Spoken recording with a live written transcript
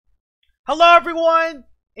Hello everyone!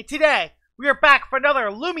 And today, we are back for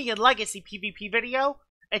another Loomian Legacy PvP video.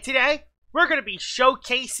 And today, we're going to be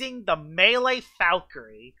showcasing the Melee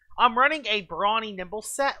Falkyrie. I'm running a Brawny Nimble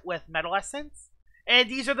set with Metal Essence.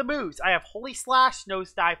 And these are the moves. I have Holy Slash,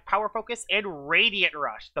 Nosedive, Power Focus, and Radiant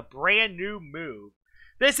Rush, the brand new move.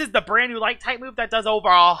 This is the brand new light type move that does over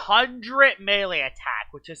 100 melee attack,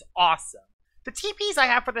 which is awesome. The TPs I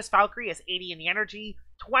have for this Falkyrie is 80 in the energy,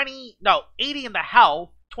 80 in the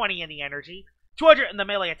health, 20 in the energy, 200 in the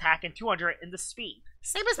melee attack, and 200 in the speed.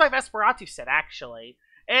 Same as my Vesperatu set, actually.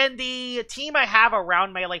 And the team I have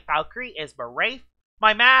around Melee Falkyrie is Wraith.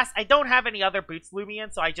 My Mass, I don't have any other boots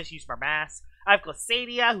Loomian, so I just use my Mass. I have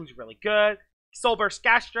Glissadia, who's really good. Soulburst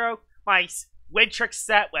Gastro, my Windtrick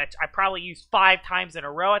set, which I probably used 5 times in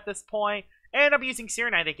a row at this point. And I'm using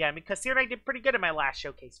Serenite again, because Serenite did pretty good in my last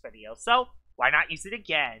showcase video, so why not use it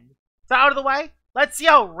again? So out of the way, let's see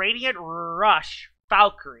how Radiant Rush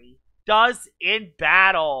Falkyrie does in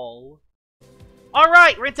battle.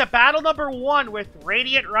 Alright, we're into battle number 1 with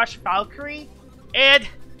Radiant Rush Falkyrie. And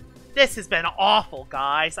this has been awful,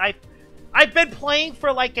 guys. I've been playing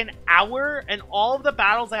for like an hour, and all of the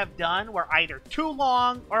battles I have done were either too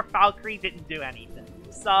long or Falkyrie didn't do anything.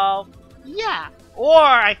 So, yeah. Or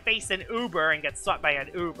I face an Uber and get swept by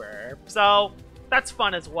an Uber. So, that's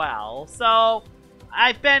fun as well. So,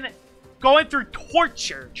 I've been going through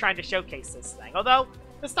torture trying to showcase this thing. Although,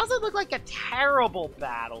 this doesn't look like a terrible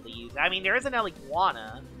battle to use. I mean, there is an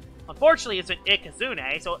Iguana. Unfortunately, it's an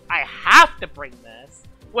Ikazune, so I have to bring this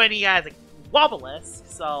when he has a Wobblisk,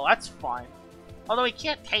 so that's fun. Although he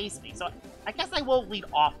can't tase me, so I guess I will lead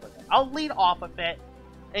off with it. I'll lead off with it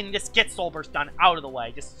and just get Soulburst done out of the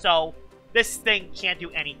way, just so this thing can't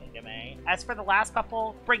do anything to me. As for the last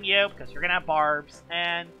couple, bring you, because you're going to have Barbs,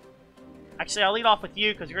 and actually I'll lead off with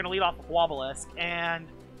you, because you're going to lead off with Wobblisk, and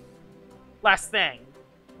last thing.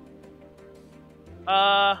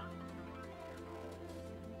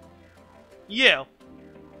 You.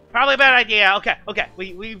 Probably a bad idea. Okay.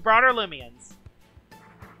 We brought our Loomians.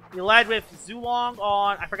 We led with Zulong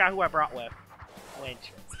on... I forgot who I brought with.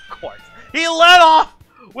 Winchers, of course. He led off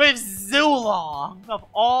with Zulong, of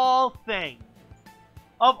all things.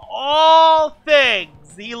 Of all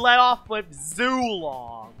things, he led off with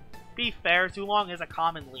Zulong. Be fair, Zulong is a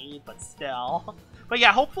common lead, but still. But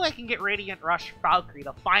yeah, hopefully I can get Radiant Rush Falkyrie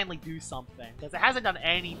to finally do something, because it hasn't done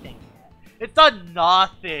anything yet. It's done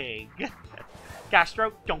nothing.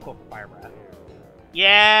 Gastro, don't go for Fire Breath.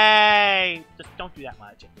 Yay! Just don't do that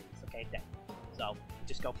much, at least, okay? So,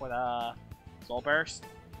 just go for the Soul Burst.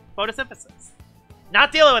 Photosynthesis.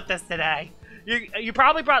 Not dealing with this today. You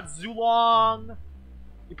probably brought Zulong.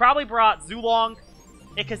 You probably brought Zulong,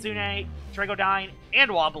 Ikazune, Dragodyne,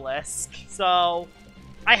 and Wobblisk. So,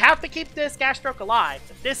 I have to keep this Gastroke alive.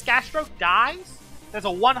 If this Gastroke dies, there's a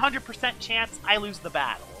 100% chance I lose the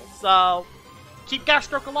battle. So, keep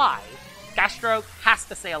Gastroke alive. Gastroke has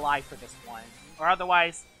to stay alive for this one, or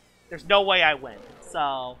otherwise, there's no way I win.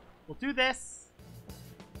 So, we'll do this.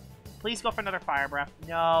 Please go for another Fire Breath.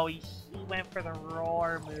 No, he went for the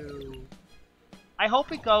Roar move. I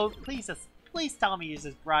hope it goes. Please tell me you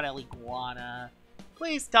just brought Iguana.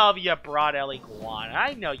 Please tell me you brought Iguana.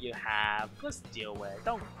 I know you have. Just do it.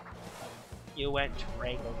 Don't. You went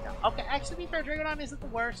Dragodyne. Okay, actually, to be fair, Dragodyne isn't the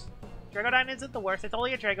worst. Dragodyne isn't the worst. It's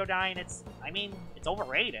only a Dragodyne. It's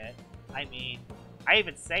overrated. I mean, I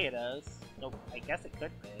even say it is, so I guess it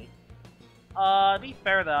could be. To be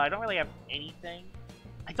fair though, I don't really have anything.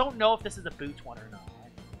 I don't know if this is a boots one or not.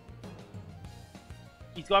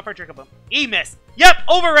 He's going for a Trick-a-Boom. He missed! Yep!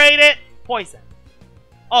 Overrated! Poison.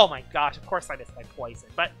 Oh my gosh, of course I missed my poison.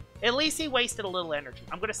 But at least he wasted a little energy.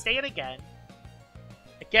 I'm gonna stay in again.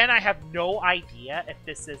 Again, I have no idea if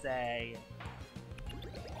this is a...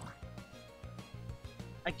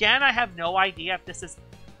 Again, I have no idea if this is...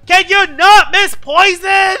 Can you not miss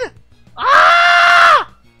poison?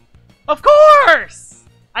 Ah! Of course!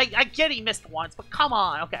 I get he missed once, but come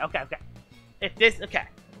on. Okay. If this... Okay.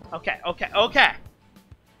 If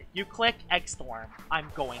you click Egg Storm, I'm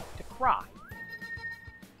going to cry.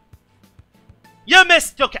 You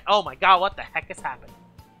missed! Okay. Oh my god, what the heck is happening?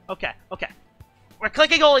 Okay. We're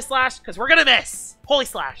clicking Holy Slash, because we're gonna miss! Holy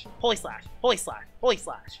Slash. Okay.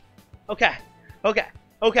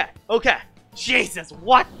 Jesus,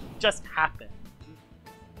 what just happened?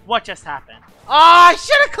 What just happened? Oh, I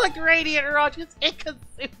should have clicked Radiant Rush. It's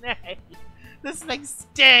Ikazune. This thing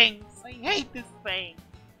stinks. I hate this thing.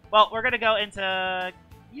 Well, we're gonna go into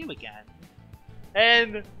you again.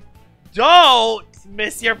 And don't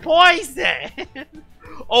miss your poison.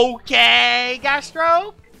 Okay,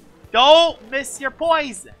 Gastroke? Don't miss your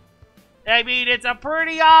poison. I mean, it's a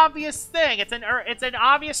pretty obvious thing. It's an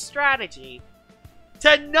obvious strategy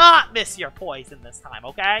to not miss your poison this time,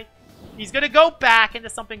 okay? He's gonna go back into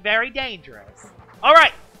something very dangerous. All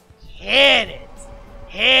right, hit it.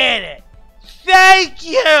 Hit it. Thank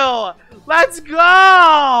you. Let's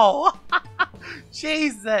go.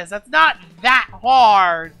 Jesus, that's not that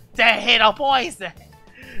hard to hit a poison.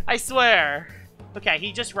 I swear. Okay,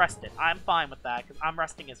 he just rested. I'm fine with that, because I'm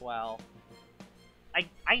resting as well.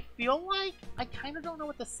 I feel like I kind of don't know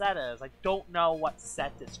what the set is. I don't know what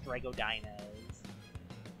set this Dragodyne is.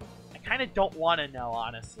 I kind of don't want to know,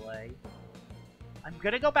 honestly. I'm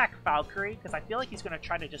going to go back Falkyrie, because I feel like he's going to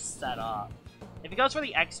try to just set up. If he goes for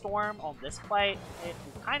the X-Storm on this play, it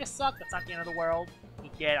will kind of suck. That's not the end of the world. He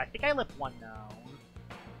did. I think I live 1 now.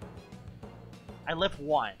 I live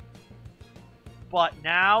 1. But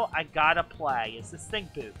now I gotta play. Is this thing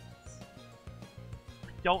boots?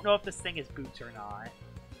 I don't know if this thing is boots or not.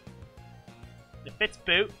 If it's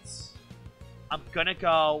boots, I'm gonna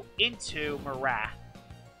go into Marath.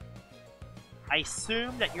 I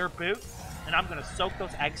assume that you're boots, and I'm gonna soak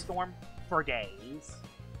those X-Storm for days.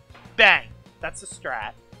 Bang! That's the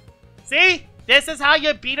strat. See? This is how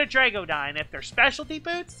you beat a Dragodyne. If they're specialty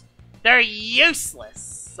boots, they're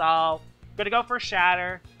useless. So, I'm gonna go for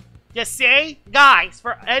Shatter. You see? Guys,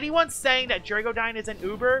 for anyone saying that Dragodyne is an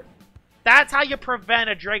Uber, that's how you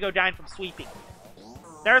prevent a Dragodyne from sweeping you.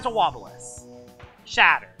 There's a Wobblus.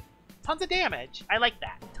 Shatter. Tons of damage. I like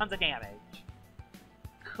that. Tons of damage.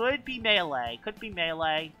 Could be melee. Could be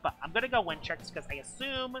melee. But I'm going to go Windtricks because I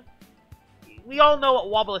assume we all know what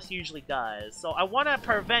Wobblus usually does. So I want to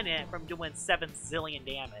prevent it from doing 7 zillion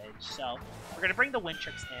damage. So we're going to bring the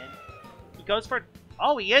Windtricks in. He goes for...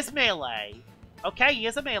 Oh, he is melee. Okay, he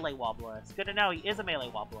is a melee Wobblus. Good to know he is a melee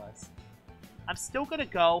Wobblus. I'm still going to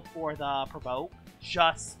go for the Provoke,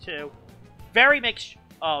 just to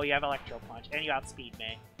Oh, you have Electro Punch, and you outspeed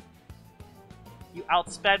me. You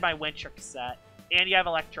outsped my Windtrick set, and you have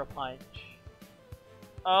Electro Punch.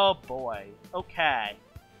 Oh boy. Okay.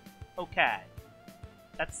 Okay.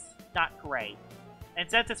 That's not great. And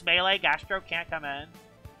since it's melee, Gastro can't come in.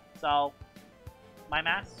 So, my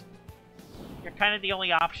mask. You're kind of the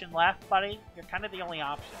only option left, buddy. You're kind of the only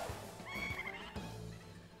option.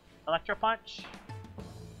 Electro Punch.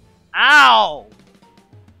 Ow!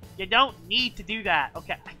 You don't need to do that.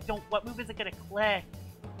 Okay, what move is it gonna click?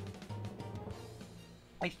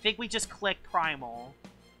 I think we just click Primal.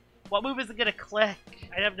 What move is it gonna click?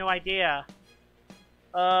 I have no idea.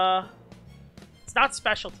 It's not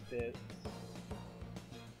Specialty Boots.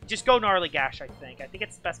 Just go Gnarly Gash, I think. I think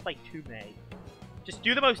it's best play 2 mate. Just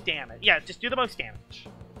do the most damage. Yeah, just do the most damage.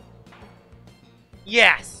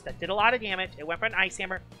 Yes, that did a lot of damage. It went for an Ice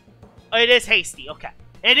Hammer. It is hasty. Okay.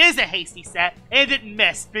 It is a hasty set, and it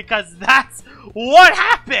missed, because that's what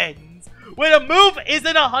happens when a move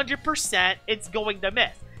isn't 100%, it's going to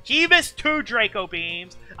miss. He missed 2 Draco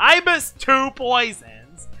Beams. I missed 2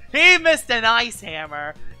 Poisons. He missed an Ice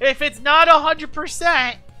Hammer. If it's not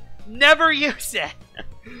 100%, never use it.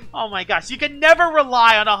 Oh my gosh, you can never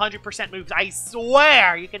rely on 100% moves. I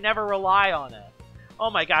swear, you can never rely on it.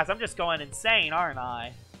 Oh my gosh, I'm just going insane, aren't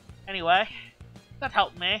I? Anyway, that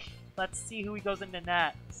helped me. Let's see who he goes into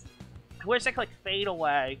next. I wish I clicked Fade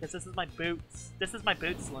Away, because this is my boots. This is my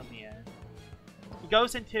boots Loomian. He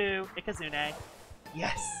goes into Ikazune.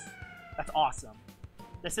 Yes! That's awesome.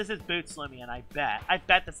 This is his boots Loomian, I bet. I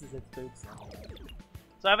bet this is his boots Loomian.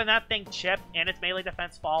 So having that thing chipped and its melee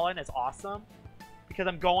defense fallen is awesome. Because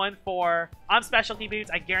I'm going for... I'm Specialty Boots.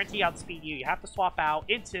 I guarantee outspeed you. You have to swap out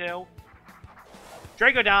into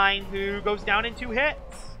Dragodyne, who goes down in 2 hits.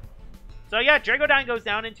 So yeah, Dragodyne goes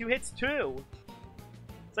down in 2 hits too.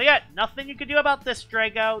 So yeah, nothing you can do about this,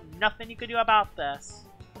 Drago. Nothing you can do about this.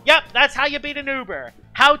 Yep, that's how you beat an Uber.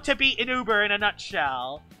 How to beat an Uber in a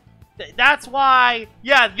nutshell. That's why,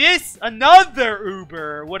 yeah, another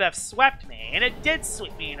Uber would have swept me. And it did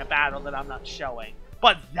sweep me in a battle that I'm not showing.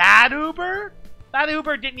 But that Uber? That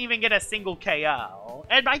Uber didn't even get a single KO.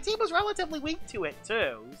 And my team was relatively weak to it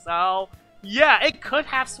too. So, yeah, it could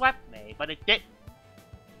have swept me, but it didn't.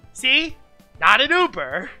 See? Not an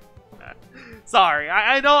Uber. Sorry,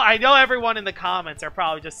 I know everyone in the comments are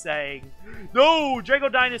probably just saying, no,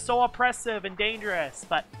 Dragodyne is so oppressive and dangerous,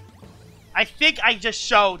 but I think I just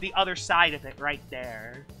showed the other side of it right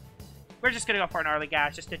there. We're just gonna go for an Gnarly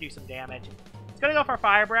Gash just to do some damage. It's gonna go for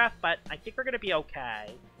Fire Breath, but I think we're gonna be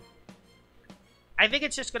okay. I think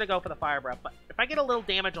it's just gonna go for the Fire Breath, but if I get a little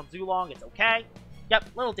damage on Zulong, it's okay. Yep,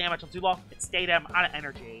 little damage on Zulong, it stayed him out of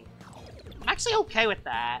energy. I'm actually okay with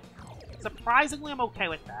that. Surprisingly, I'm okay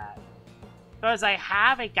with that. Because I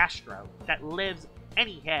have a Gastro that lives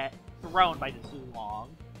any hit thrown by the Zulong.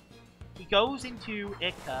 he goes into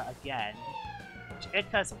Ika again.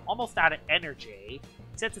 Ika's almost out of energy.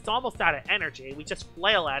 Since it's almost out of energy, we just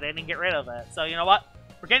flail at it and get rid of it. So you know what?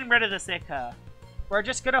 We're getting rid of this Ika. We're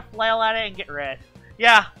just gonna flail at it and get rid.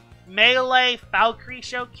 Yeah, melee Falkyrie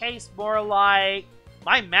showcase, more like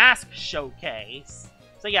my mask showcase.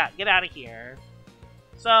 So yeah, get out of here.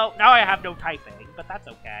 So now I have no typing, but that's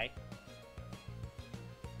okay.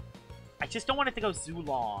 I just don't want it to go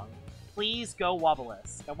Zulong. Please go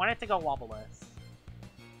Wobblisk. I want it to go Wobblisk.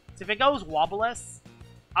 So if it goes Wobblisk,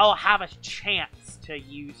 I'll have a chance to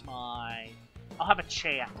use my... I'll have a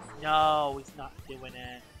chance. No, he's not doing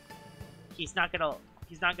it. He's not gonna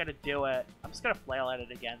do it. I'm just gonna flail at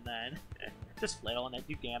it again then. Just flail and then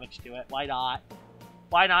do damage to it. Why not?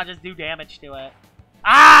 Why not just do damage to it?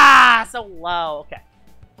 Ah! So low. Okay.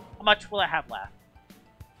 How much will it have left?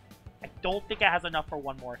 I don't think it has enough for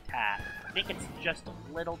one more attack. I think it's just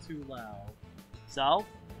a little too low. So,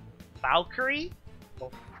 Falkyrie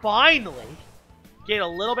will finally get a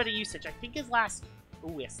little bit of usage. I think his last...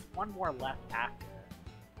 Ooh, he has one more left after.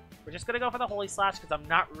 We're just going to go for the Holy Slash because I'm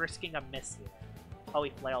not risking a miss here. Oh,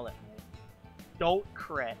 he flailed at me. Don't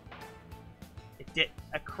crit. It did.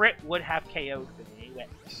 A crit would have KO'd for me,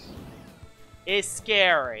 which is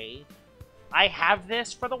scary. I have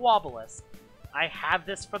this for the Wobblisk. I have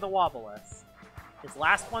this for the Wobblisk. His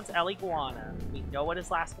last one's Eliguana. We know what his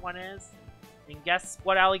last one is. And guess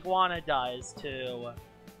what Eliguana does to...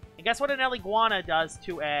 And guess what an Eliguana does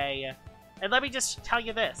to a... And let me just tell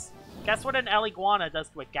you this. Guess what an Eliguana does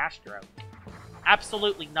to a Gastro?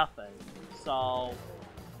 Absolutely nothing. So...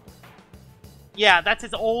 Yeah, that's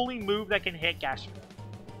his only move that can hit Gastro.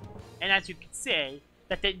 And as you can see,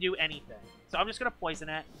 that didn't do anything. So I'm just going to poison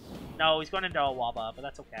it. No, he's going into a Waba, but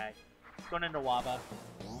that's okay. He's going into Waba.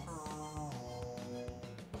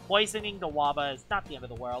 Poisoning the Waba is not the end of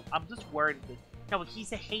the world. I'm just worried that... No,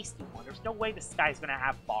 he's a hasty one. There's no way this guy's going to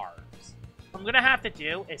have barbs. What I'm going to have to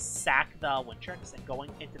do is sack the Wintrix and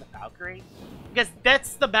going into the Falkyrie. Because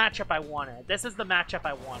that's the matchup I wanted. This is the matchup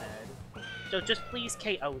I wanted. So just please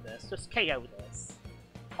KO this. Just KO this.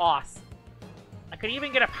 Awesome. I could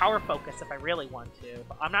even get a Power Focus if I really want to.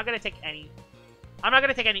 But I'm not going to take any... I'm not going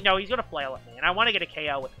to take any... No, he's going to flail at me. And I want to get a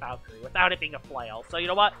KO with Falkyrie without it being a flail. So you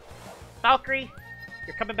know what? Falkyrie,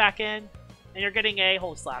 you're coming back in. And you're getting a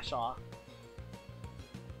Holy Slash off.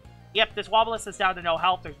 Yep, this Wobblisk is down to no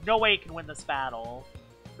health. There's no way he can win this battle.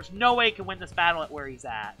 There's no way he can win this battle at where he's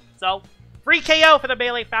at. So, free KO for the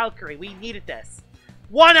melee Falkyrie. We needed this.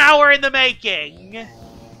 1 hour in the making!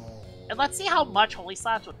 And let's see how much Holy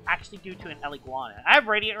Slash would actually do to an Eliguana. I have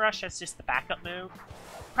Radiant Rush as just the backup move.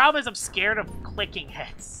 Problem is I'm scared of clicking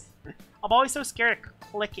hits. I'm always so scared of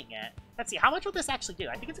clicking it. Let's see, how much will this actually do?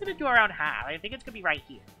 I think it's going to do around half. I think it's going to be right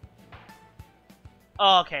here.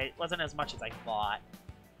 Oh, okay, it wasn't as much as I thought.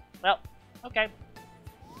 Well, okay.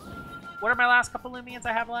 What are my last couple Loomians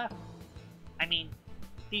I have left? I mean,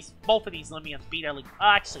 both of these Loomians beat Eliguana.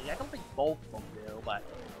 Actually, I don't think both of them do, but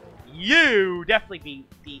you definitely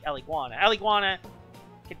beat the Eliguana. Eliguana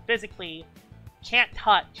can can't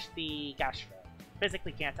touch the Gastro.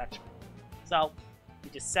 Physically can't touch it. So,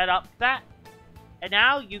 you just set up that. And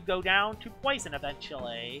now you go down to Poison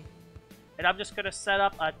eventually. And I'm just going to set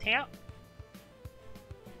up a Tamp.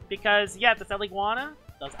 Because, yeah, this Eliguana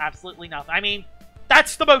does absolutely nothing. I mean,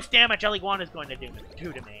 that's the most damage Eliguana is going to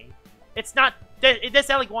do to me. It's not... This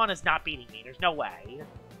Eliguana is not beating me. There's no way.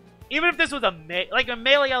 Even if this was a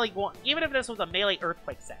melee Eliguana... Even if this was a melee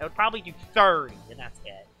Earthquake set, it would probably do 30, and that's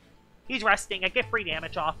it. He's resting. I get free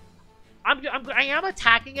damage off. I am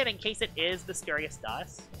attacking it in case it is Mysterious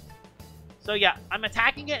Dust. So yeah, I'm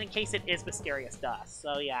attacking it in case it is Mysterious Dust.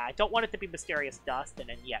 So yeah, I don't want it to be Mysterious Dust, and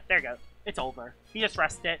then yeah, there you go. It's over. He just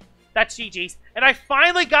rested. That's GG's. And I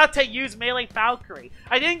finally got to use Melee Falkyrie.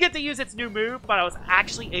 I didn't get to use its new move, but I was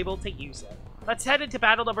actually able to use it. Let's head into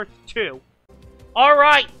battle number 2.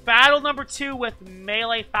 Alright, battle number 2 with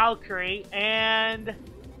Melee Falkyrie, and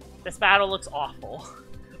this battle looks awful.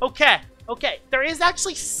 Okay, there is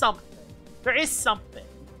actually something. There is something.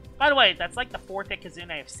 By the way, that's like the 4th Ikazune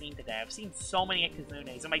I've seen today. I've seen so many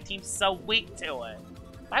Ikazunes, and my team's so weak to it.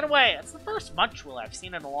 By the way, that's the first Munchwheel I've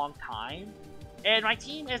seen in a long time. And my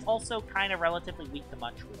team is also kind of relatively weak to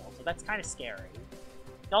Munchwheel, so that's kind of scary.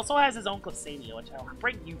 He also has his own Clissadia, which I'll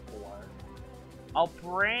bring you for. I'll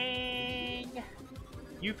bring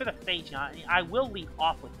you for the Phaeton. I will lead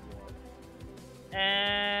off with you.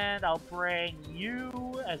 And I'll bring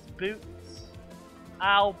you as Boots.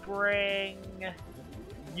 I'll bring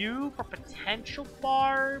you for potential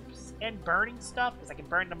barbs and burning stuff, because I can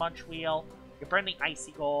burn the Munchwheel. I can burn the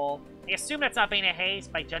Icy Goal. I assume that's not Vein of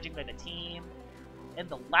Haste by judging by the team. And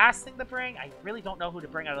the last thing to bring, I really don't know who to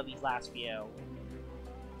bring out of these last few.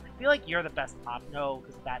 I feel like you're the best option. No,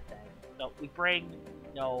 because of that thing. So we bring...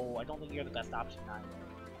 No, I don't think you're the best option either.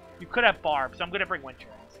 You could have Barb, so I'm going to bring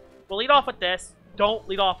Wintrix. We'll lead off with this. Don't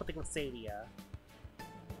lead off with the Glissadia.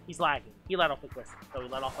 He's lagging. He let off with Glissa, so he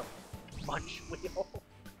let off with Munch Wheel.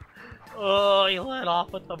 Oh, he let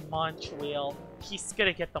off with the Munch Wheel. He's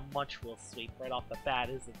gonna get the Munch Wheel sweep right off the bat,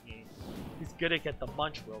 isn't he? He's gonna get the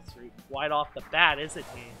Munch Wheel sweep right off the bat, isn't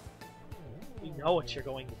he? We know what you're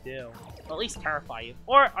going to do. Or at least terrify you.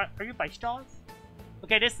 Or, are you Vice Jaws?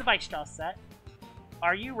 Okay, this is the Vice Jaws set.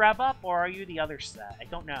 Are you Rev Up, or are you the other set? I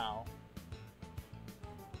don't know.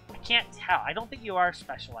 I can't tell. I don't think you are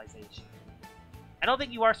Specialization. I don't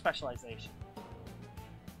think you are Specialization.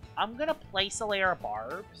 I'm gonna place a layer of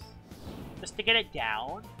Barbs. Just to get it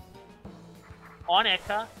down. On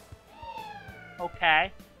Ica.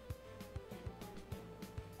 Okay.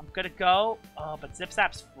 I'm gonna go... Oh, but Zip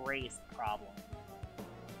Zap's free is the problem.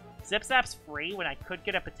 Zip Zap's free when I could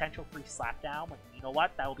get a potential free slapdown. But you know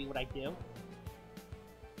what? That will be what I do.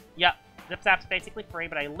 Yep. Zip Zap's basically free,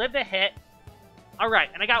 but I live the hit. Alright,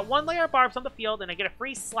 and I got one layer of Barbs on the field, and I get a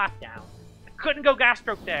free slapdown. I couldn't go Gas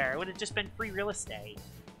Stroke there. It would have just been free real estate.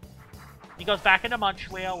 He goes back into Munch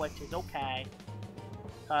Wheel, which is okay.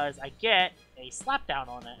 Because I get a slapdown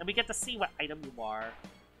on it. And we get to see what item you are.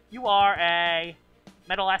 You are a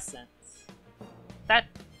Metal Essence. That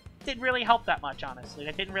didn't really help that much, honestly.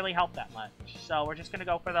 That didn't really help that much. So we're just going to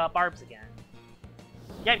go for the Barbs again.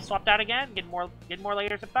 Yeah, he swapped out again. Getting more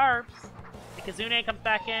layers of Barbs. The Kazune comes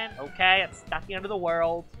back in. Okay, it's not the end of the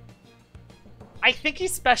world. I think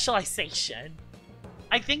he's Specialization.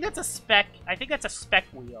 I think that's a spec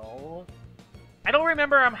wheel. I don't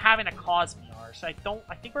remember him having a Cosmear, so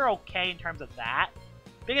I think we're okay in terms of that.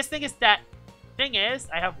 Biggest thing is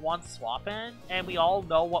I have one swap in, and we all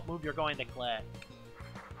know what move you're going to click.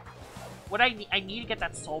 What I need to get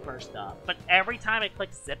that Soul Burst up, but every time I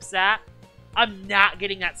click Zip Zap, I'm not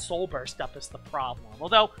getting that Soul Burst up is the problem.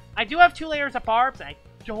 Although, I do have 2 layers of Barbs, and I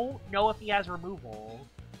don't know if he has removal.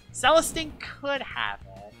 Celestine could have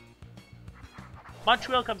it. Munch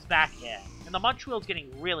Wheel comes back in, and the Munch Wheel's getting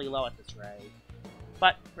really low at this rate.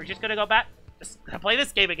 But we're just gonna go back. Just gonna play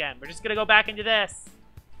this game again. We're just gonna go back into this.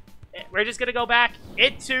 We're just gonna go back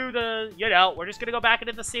into the, we're just gonna go back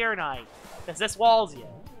into the Serenite. Because this walls you.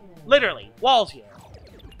 Literally, walls you.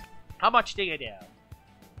 How much do you do?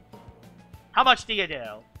 How much do you do?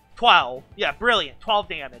 12. Yeah, brilliant. 12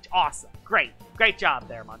 damage. Awesome. Great. Great job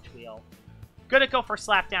there, Munch Wheel. Gonna go for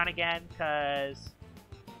Slapdown again, because...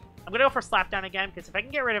 I'm gonna go for Slapdown again, because if I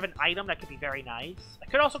can get rid of an item, that could be very nice. I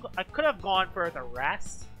could have gone for the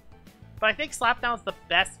rest, but I think Slapdown's the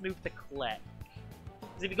best move to click.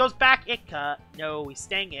 Because if he goes back Itka, no, he's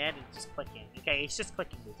staying in and just clicking. Okay, he's just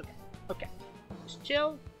clicking moves. Okay, okay. Just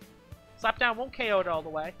chill. Slapdown won't KO it all the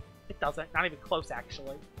way. It doesn't. Not even close,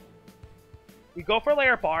 actually. We go for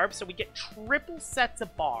layer Barbs, so we get triple sets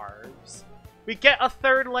of Barbs. We get a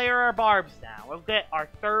 3rd layer of Barbs now. We'll get our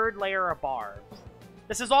 3rd layer of Barbs.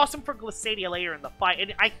 This is awesome for Glissadia later in the fight,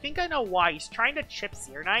 and I think I know why. He's trying to chip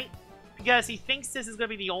Serenite, because he thinks this is going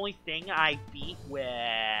to be the only thing I beat with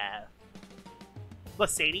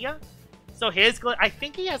Glissadia. So I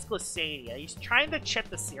think he has Glissadia. He's trying to chip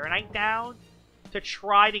the Serenite down to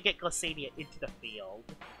try to get Glissadia into the field.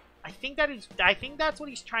 I think that's what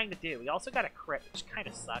he's trying to do. He also got a crit, which kind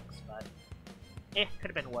of sucks, but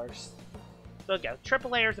could have been worse. So go,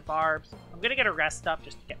 triple layers of Barbs. I'm gonna get a rest up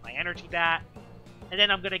just to get my energy back. And then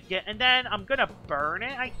I'm gonna burn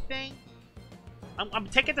it, I think. I'm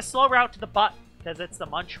taking the slow route to the button, because it's the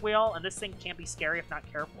Munch Wheel, and this thing can't be scary if not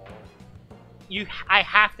careful. I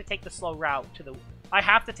have to take the slow route I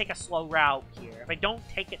have to take a slow route here. If I don't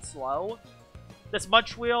take it slow, this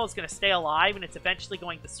Munch Wheel is gonna stay alive, and it's eventually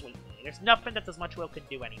going to sweep me. There's nothing that this Munch Wheel can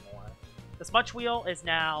do anymore. This Munch Wheel is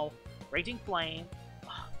now Raging Flame.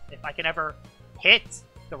 If I can ever hit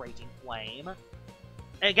the Raging Flame.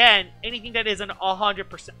 Again, anything that isn't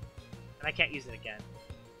 100%. And I can't use it again.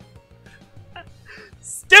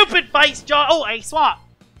 Stupid Vice Jaw! Oh, I swap!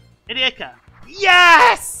 Inika.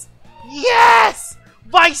 Yes! Yes!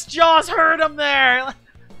 Vice Jaws heard him there!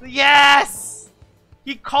 Yes!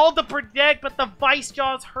 He called the predict, but the Vice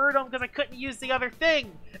Jaws heard him because I couldn't use the other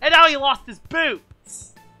thing. And now he lost his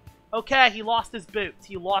boots. Okay, he lost his boots.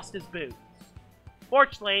 He lost his boots.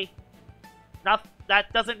 Fortunately,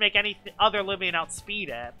 that doesn't make any other Loomian outspeed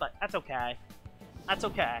it, but that's okay. That's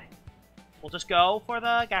okay. We'll just go for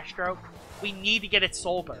the Gas Stroke. We need to get its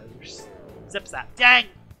Soul Burst. Zip Zap. Dang!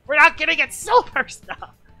 We're not getting its Soul Burst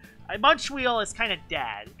up! Munch Wheel is kind of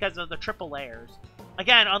dead because of the triple layers.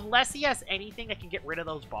 Again, unless he has anything that can get rid of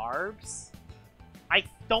those Barbs, I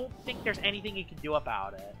don't think there's anything you can do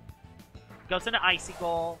about it. Goes into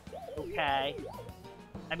Icicle. Okay.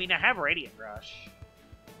 I mean, I have Radiant Rush.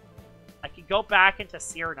 I can go back into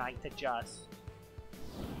Seer Knight to just...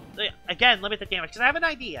 Again, limit the damage, because I have an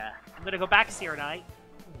idea. I'm going to go back Seer Knight.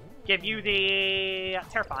 Give you the...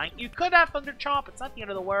 Terrifying. You could have Thunder Chomp. It's not the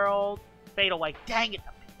end of the world. Fatal Wave. Dang it,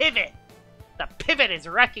 the pivot! The pivot is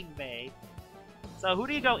wrecking me. So, who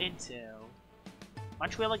do you go into?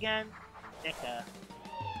 Munchwheel again? Nika.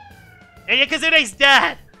 And Yakazune's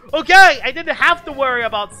dead! Okay! I didn't have to worry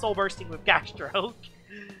about Soul Bursting with Gasstroke.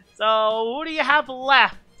 So, who do you have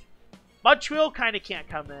left? Munchwheel kind of can't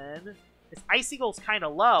come in. This Icicle's kind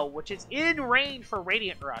of low, which is in range for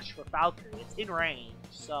Radiant Rush for Falkyrie. It's in range,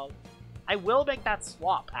 so I will make that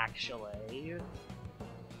swap, actually.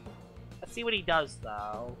 Let's see what he does,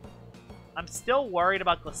 though. I'm still worried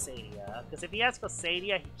about Glissadia, because if he has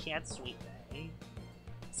Glissadia, he can't sweep me.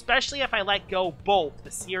 Especially if I let go both,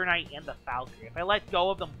 the Seer Knight and the Falkyrie. If I let go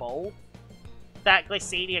of them both, that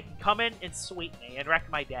Glissadia can come in and sweep me and wreck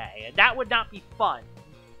my day, and that would not be fun.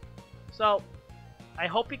 So, I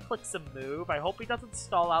hope he clicks a move. I hope he doesn't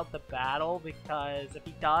stall out the battle, because if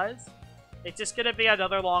he does, it's just going to be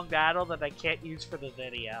another long battle that I can't use for the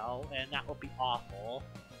video, and that would be awful.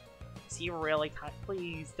 Is he really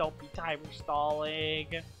Please don't be timer stalling.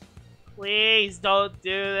 Please don't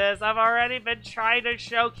do this. I've already been trying to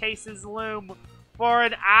showcase his Loom for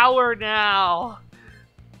an hour now.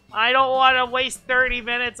 I don't want to waste 30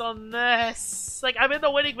 minutes on this. Like, I'm in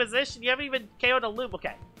the winning position. You haven't even KO'd a Loom.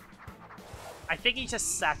 Okay. I think he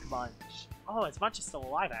just sacked Munch. Oh, his Munch is still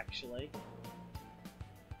alive, actually.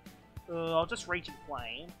 I'll just Raging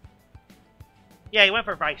Flame. Yeah, he went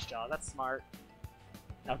for Vice Jaw. That's smart.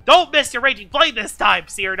 Now, don't miss your Raging Flame this time,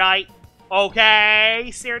 Seer Knight.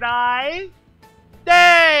 Okay, Seer Knight.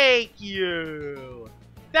 Thank you.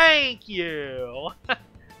 Thank you.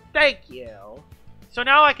 Thank you. So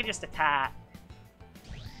now I can just attack.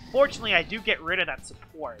 Fortunately, I do get rid of that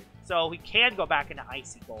support. So we can go back into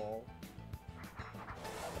Icicle.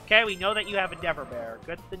 Okay, we know that you have a Nevermare.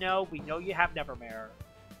 Good to know. We know you have Nevermare.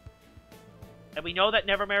 And we know that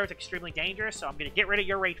Nevermare is extremely dangerous, so I'm going to get rid of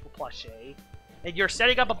your Rageful plushie. And you're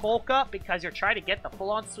setting up a bulk up because you're trying to get the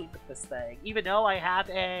full-on sweep with this thing. Even though I have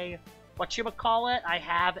a... whatchamacallit? I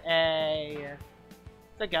have a...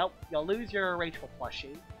 There you go. You'll lose your Rageful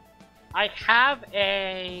plushie. I have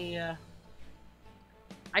a...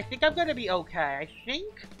 I think I'm going to be okay. I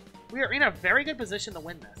think we are in a very good position to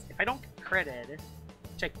win this. If I don't get critted,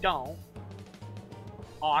 which I don't.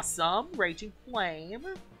 Awesome. Raging Flame.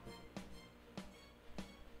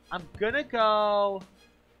 I'm gonna go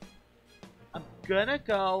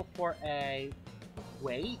for a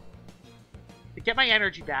wait to get my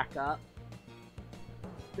energy back up.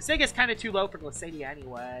 This thing is kind of too low for Glissadia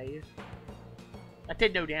anyway. That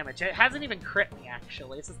did no damage. It hasn't even crit me,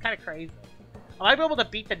 actually. This is kind of crazy. I might be able to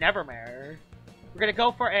beat the Nevermare. We're gonna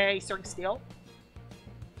go for a Stirring Steel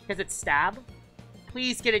because it's stab.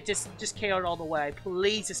 Please get it just KO'd all the way.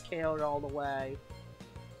 Please just KO'd all the way.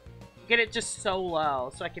 Get it just so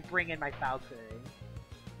low so I can bring in my Falkyrie.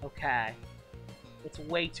 Okay. It's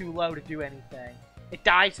way too low to do anything. It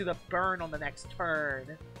dies to the burn on the next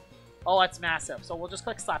turn. Oh, that's massive. So we'll just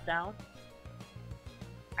click Slap Down.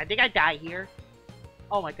 I think I die here.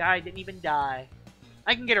 Oh my god, I didn't even die.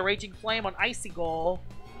 I can get a Raging Flame on Icicle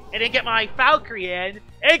and then get my Falkyrie in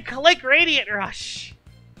and click Radiant Rush.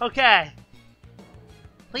 Okay.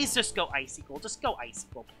 Please just go Icicle. Just go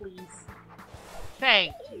Icicle, please.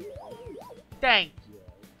 Thank you. Thank you.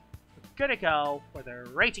 I'm gonna go for the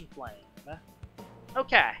Raging Flame.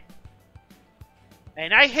 Okay.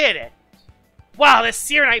 And I hit it. Wow, this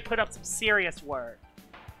Seer Knight put up some serious work.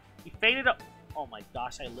 He faded up. Oh my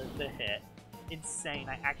gosh, I lived the hit. Insane,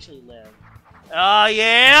 I actually lived. Oh,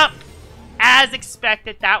 yeah! As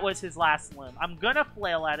expected, that was his last limb. I'm gonna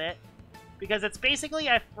flail at it because it's basically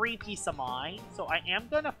a free piece of mind, so I am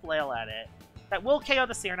gonna flail at it. That will KO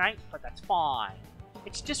the Seer Knight, but that's fine.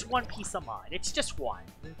 It's just one piece of mind. It's just one.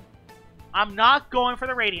 I'm not going for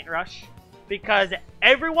the Radiant Rush because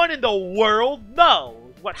everyone in the world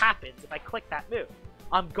knows what happens if I click that move.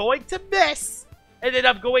 I'm going to miss, and then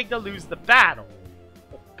I'm going to lose the battle.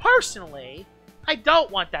 But personally, I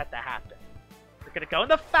don't want that to happen. We're going to go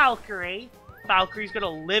into Falkyrie. Falkyrie's going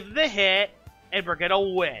to live the hit, and we're going to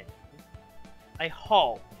win. I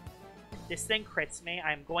hope. If this thing crits me,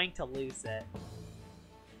 I'm going to lose it.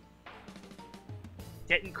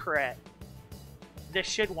 Didn't crit. This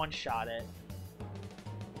should one-shot it.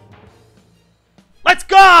 Let's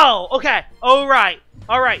go! Okay, alright,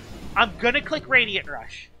 alright. I'm gonna click Radiant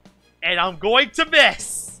Rush. And I'm going to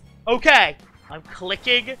miss. Okay, I'm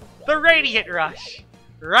clicking the Radiant Rush.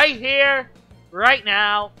 Right here, right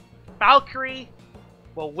now. Falkyrie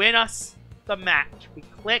will win us the match. We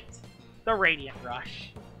clicked the Radiant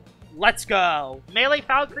Rush. Let's go. Melee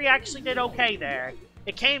Falkyrie actually did okay there.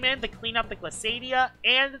 It came in to clean up the Glissadia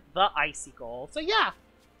and the Icicle. So yeah,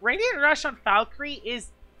 Radiant Rush on Falkyrie is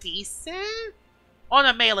decent. On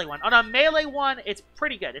a melee one. On a melee one, it's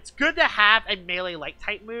pretty good. It's good to have a melee light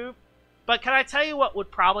type move. But can I tell you what would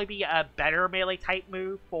probably be a better melee type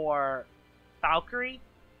move for Falkyrie?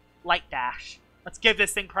 Light Dash. Let's give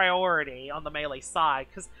this thing priority on the melee side,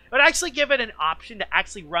 because it would actually give it an option to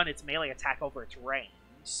actually run its melee attack over its range.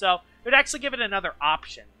 So it would actually give it another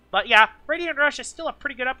option. But yeah, Radiant Rush is still a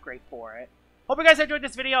pretty good upgrade for it. Hope you guys enjoyed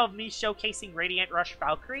this video of me showcasing Radiant Rush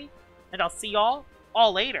Falkyrie, and I'll see y'all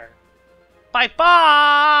all later.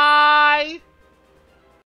 Bye-bye!